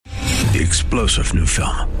The explosive new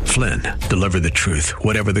film, Flynn, deliver the truth,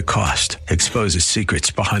 whatever the cost, exposes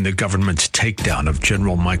secrets behind the government's takedown of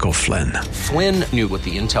General Michael Flynn. Flynn knew what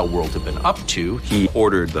the intel world had been up to. He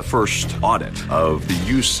ordered the first audit of the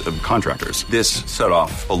use of contractors. This set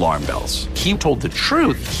off alarm bells. He told the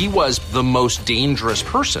truth. He was the most dangerous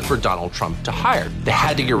person for Donald Trump to hire. They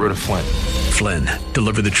had to get rid of Flynn. Flynn,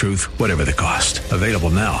 deliver the truth, whatever the cost. Available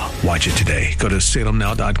now. Watch it today. Go to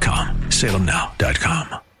salemnow.com.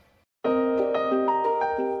 salemnow.com.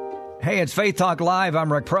 Hey, it's Faith Talk Live.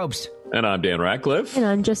 I'm Rick Probst. And I'm Dan Ratcliffe. And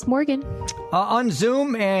I'm Jess Morgan. On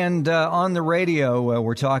Zoom and on the radio,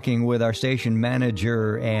 we're talking with our station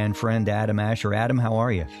manager and friend, Adam Asher. Adam, how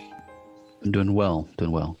are you? I'm doing well.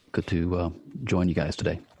 Good to join you guys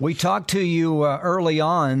today. We talked to you early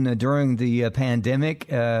on during the pandemic.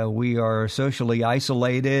 We are socially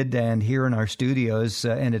isolated and here in our studios,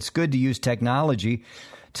 and it's good to use technology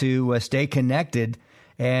to stay connected.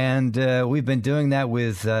 And we've been doing that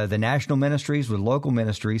with the national ministries, with local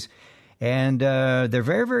ministries. And they're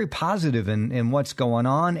very, very positive in what's going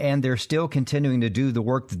on. And they're still continuing to do the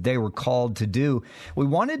work that they were called to do. We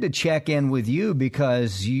wanted to check in with you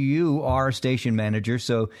because you are a station manager.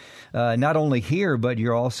 So not only here, but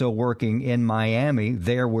you're also working in Miami,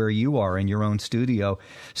 there where you are in your own studio.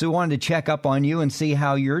 So we wanted to check up on you and see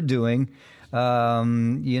how you're doing,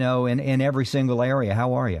 in every single area.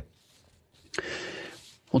 How are you?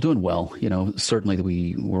 Well, doing well.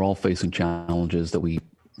 Certainly we're all facing challenges that we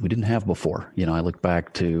didn't have before. I look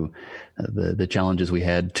back to the challenges we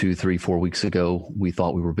had 2, 3, 4 weeks ago. We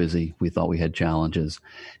thought we were busy. We thought we had challenges.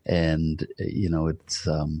 And, it's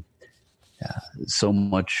so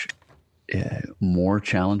much more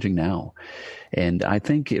challenging now. And I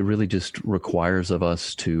think it really just requires of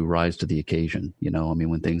us to rise to the occasion.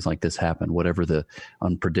 When things like this happen, whatever the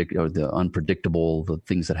unpredictable, the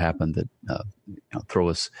things that happen that throw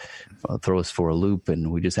us for a loop,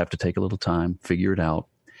 and we just have to take a little time, figure it out,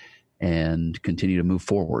 and continue to move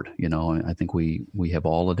forward. I think we have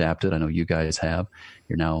all adapted. I know you guys have.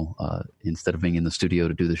 You're now instead of being in the studio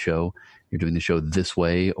to do the show, you're doing the show this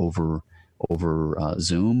way over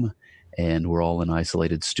Zoom. And we're all in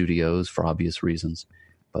isolated studios for obvious reasons.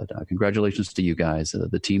 But congratulations to you guys.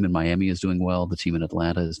 The team in Miami is doing well. The team in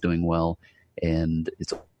Atlanta is doing well. And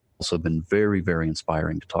it's also been very, very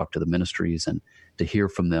inspiring to talk to the ministries and to hear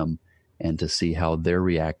from them and to see how they're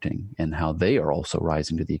reacting and how they are also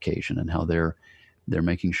rising to the occasion and how they're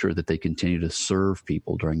making sure that they continue to serve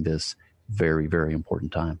people during this very, very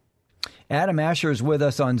important time. Adam Asher is with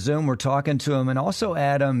us on Zoom. We're talking to him. And also,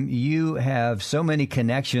 Adam, you have so many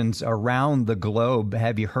connections around the globe.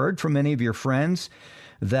 Have you heard from any of your friends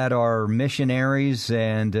that are missionaries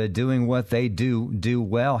and doing what they do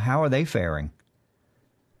well? How are they faring?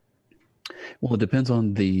 Well, it depends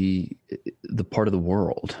on the part of the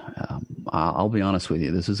world. I'll be honest with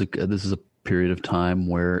you. This is a period of time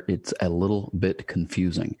where it's a little bit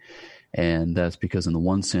confusing. And that's because in the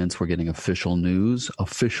one sense, we're getting official news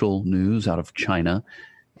out of China,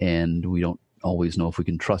 and we don't always know if we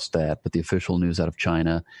can trust that. But the official news out of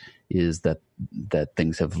China is that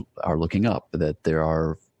things are looking up, that there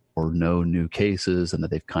are no new cases, and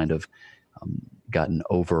that they've kind of gotten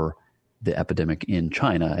over the epidemic in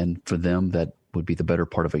China. And for them, that would be the better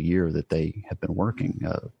part of a year that they have been working,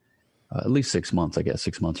 at least 6 months, I guess,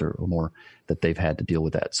 6 months or more that they've had to deal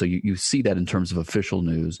with that. So you see that in terms of official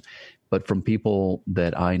news. But from people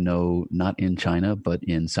that I know, not in China, but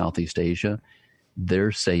in Southeast Asia,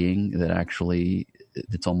 they're saying that actually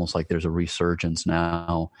it's almost like there's a resurgence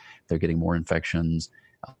now. They're getting more infections.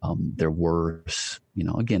 They're worse.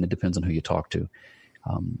 Again, it depends on who you talk to.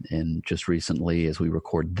 And just recently, as we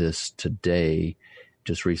record this today,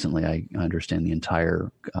 I understand the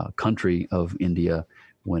entire country of India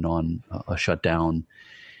went on a shutdown.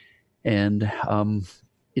 And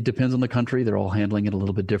it depends on the country. They're all handling it a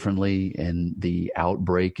little bit differently, and the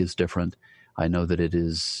outbreak is different. I know that it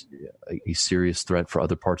is a serious threat for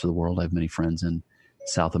other parts of the world. I have many friends in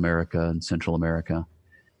South America and Central America.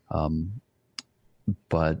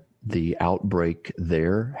 But the outbreak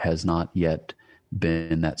there has not yet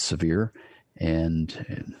been that severe.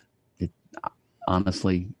 And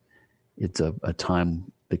honestly, it's a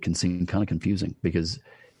time that can seem kind of confusing because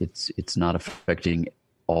it's not affecting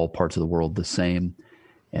all parts of the world the same.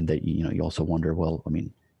 And that, you also wonder, well,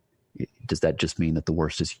 does that just mean that the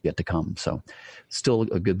worst is yet to come? So still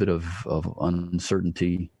a good bit of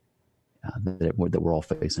uncertainty that we're all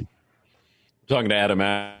facing. Talking to Adam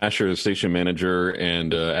Asher, the station manager.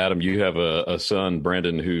 And Adam, you have a son,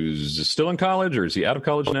 Brandon, who's still in college, or is he out of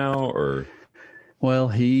college now? Or Well,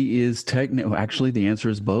 he is actually the answer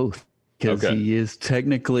is both, because he is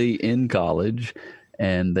technically in college.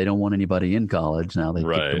 and they don't want anybody in college. Now they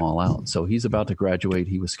kicked them all out. So he's about to graduate.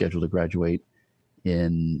 He was scheduled to graduate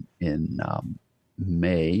in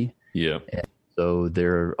May. Yeah. And so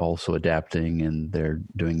they're also adapting, and they're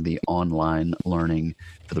doing the online learning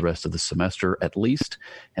for the rest of the semester at least.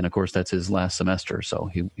 And of course, that's his last semester. So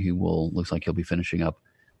he looks like he'll be finishing up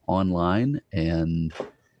online and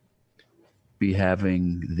be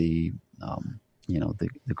having the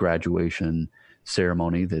graduation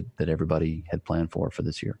ceremony that everybody had planned for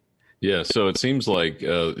this year. Yeah, so it seems like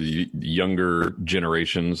younger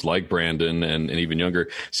generations like Brandon and even younger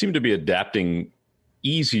seem to be adapting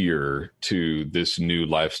easier to this new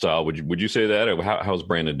lifestyle. Would you say that? Or how's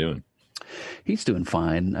Brandon doing? He's doing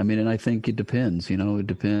fine. I mean, and I think it depends. It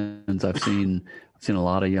depends. I've seen a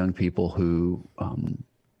lot of young people who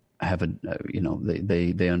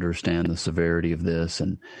they understand the severity of this,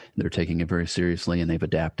 and they're taking it very seriously, and they've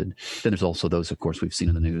adapted. Then there's also those, of course, we've seen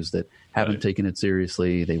in the news that haven't taken it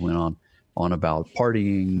seriously. They went on about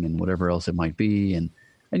partying and whatever else it might be, and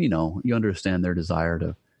you understand their desire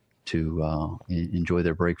to enjoy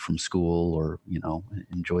their break from school, or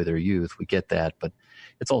enjoy their youth. We get that, but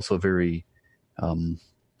it's also it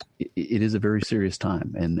is a very serious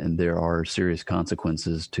time, and there are serious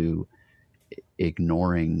consequences to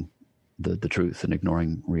ignoring the truth and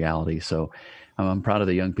ignoring reality. So I'm proud of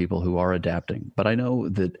the young people who are adapting, but I know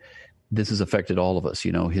that this has affected all of us.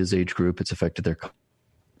 His age group, it's affected their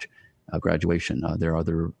graduation. There are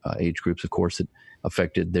other age groups, of course, that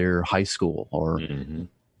affected their high school, or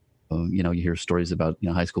you hear stories about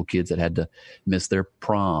high school kids that had to miss their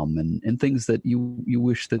prom and things that you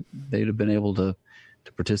wish that they'd have been able to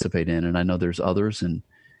participate in. And I know there's others, and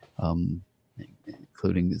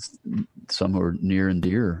including some who are near and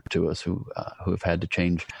dear to us who have had to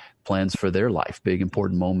change plans for their life, big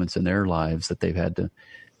important moments in their lives that they've had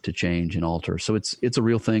to change and alter. So it's a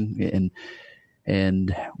real thing,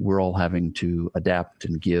 and we're all having to adapt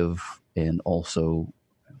and give, and also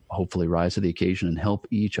hopefully rise to the occasion and help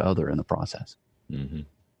each other in the process. Mm-hmm.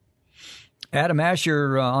 Adam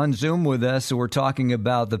Asher on Zoom with us. So we're talking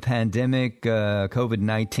about the pandemic,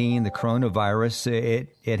 COVID-19, the coronavirus.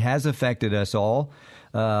 It has affected us all,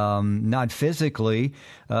 not physically,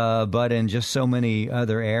 but in just so many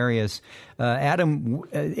other areas. Adam,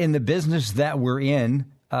 in the business that we're in,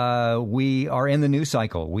 we are in the news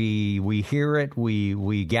cycle. We hear it.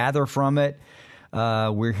 We gather from it.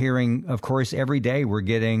 We're hearing, of course, every day we're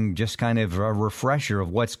getting just kind of a refresher of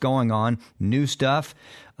what's going on, new stuff,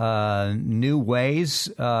 new ways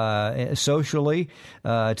socially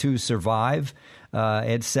to survive,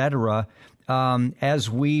 etc. As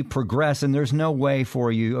we progress, and there's no way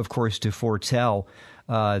for you, of course, to foretell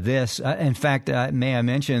this. In fact, may I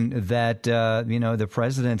mention that, the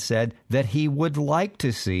president said that he would like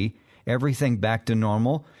to see everything back to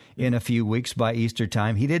normal in a few weeks by Easter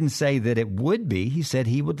time. He didn't say that it would be. He said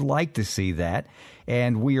he would like to see that.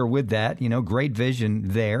 And we are with that, great vision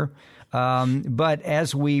there. But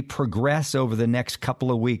as we progress over the next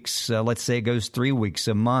couple of weeks, let's say it goes 3 weeks,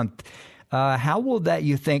 a month, how will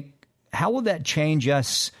that change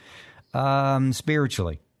us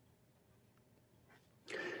spiritually?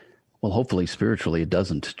 Well, hopefully spiritually it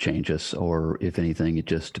doesn't change us, or if anything, it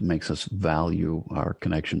just makes us value our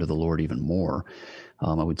connection to the Lord even more.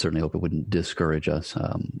 I would certainly hope it wouldn't discourage us.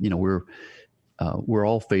 We're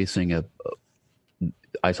all facing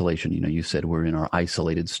isolation. You said we're in our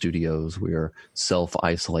isolated studios. We are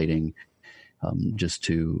self-isolating, just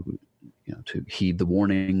to heed the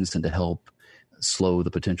warnings and to help slow the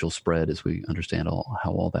potential spread as we understand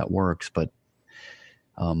how all that works. But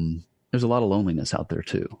there's a lot of loneliness out there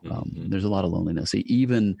too. There's a lot of loneliness,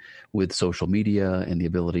 even with social media and the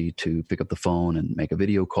ability to pick up the phone and make a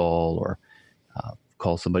video call or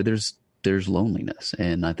call somebody. There's loneliness,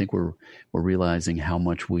 and I think we're realizing how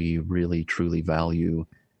much we really truly value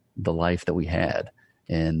the life that we had.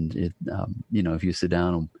 And it, if you sit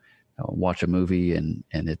down and watch a movie and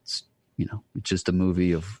it's it's just a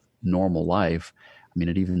movie of normal life. I mean,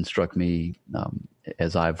 it even struck me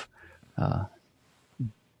as I've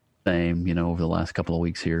over the last couple of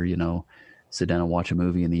weeks here, sit down and watch a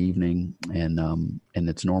movie in the evening and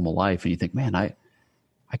it's normal life. And you think, man, I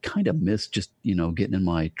kind of miss just, getting in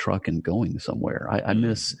my truck and going somewhere. I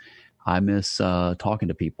miss talking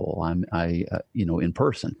to people. In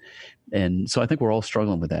person. And so I think we're all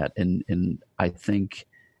struggling with that. And I think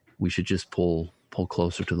we should just pull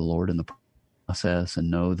closer to the Lord in the process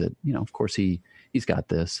and know that, of course he's got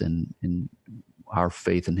this, and our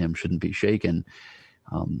faith in him shouldn't be shaken.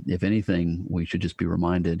 If anything, we should just be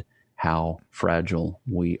reminded how fragile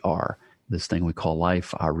we are. This thing we call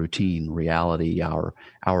life, our routine, reality,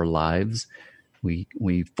 our lives,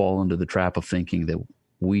 we fall into the trap of thinking that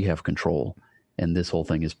we have control. And this whole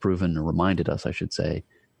thing has proven or reminded us, I should say,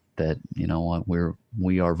 that, you know,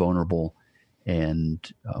 we are vulnerable and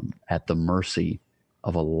at the mercy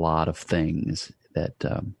of a lot of things that,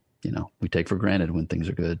 you know, we take for granted when things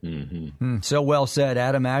are good. So well said.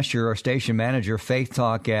 Adam Asher, our station manager, Faith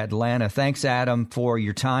Talk Atlanta. Thanks, Adam, for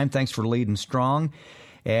your time. Thanks for leading strong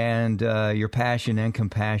and your passion and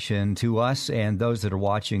compassion to us and those that are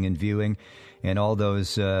watching and viewing and all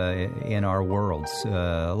those in our worlds.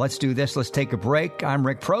 Let's do this. Let's take a break. I'm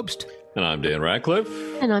Rick Probst. And I'm Dan Ratcliffe.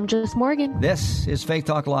 And I'm Jess Morgan. This is Faith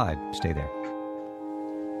Talk Live. Stay there.